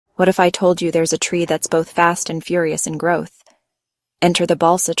What if I told you there's a tree that's both fast and furious in growth? Enter the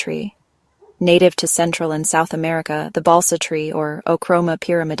balsa tree. Native to Central and South America, the balsa tree, or Ochroma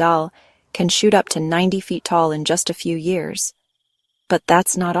pyramidale, can shoot up to 90 feet tall in just a few years. But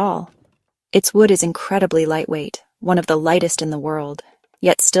that's not all. Its wood is incredibly lightweight, one of the lightest in the world,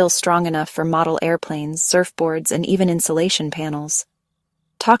 yet still strong enough for model airplanes, surfboards, and even insulation panels.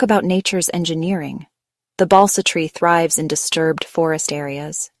 Talk about nature's engineering. The balsa tree thrives in disturbed forest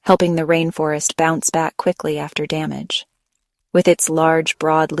areas, helping the rainforest bounce back quickly after damage. With its large,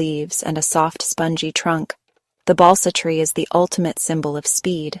 broad leaves and a soft, spongy trunk, the balsa tree is the ultimate symbol of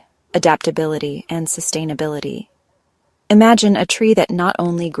speed, adaptability, and sustainability. Imagine a tree that not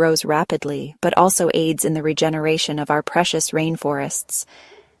only grows rapidly, but also aids in the regeneration of our precious rainforests.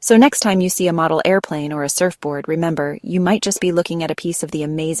 So next time you see a model airplane or a surfboard, remember, you might just be looking at a piece of the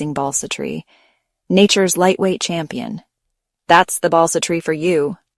amazing balsa tree, nature's lightweight champion. That's the balsa tree for you.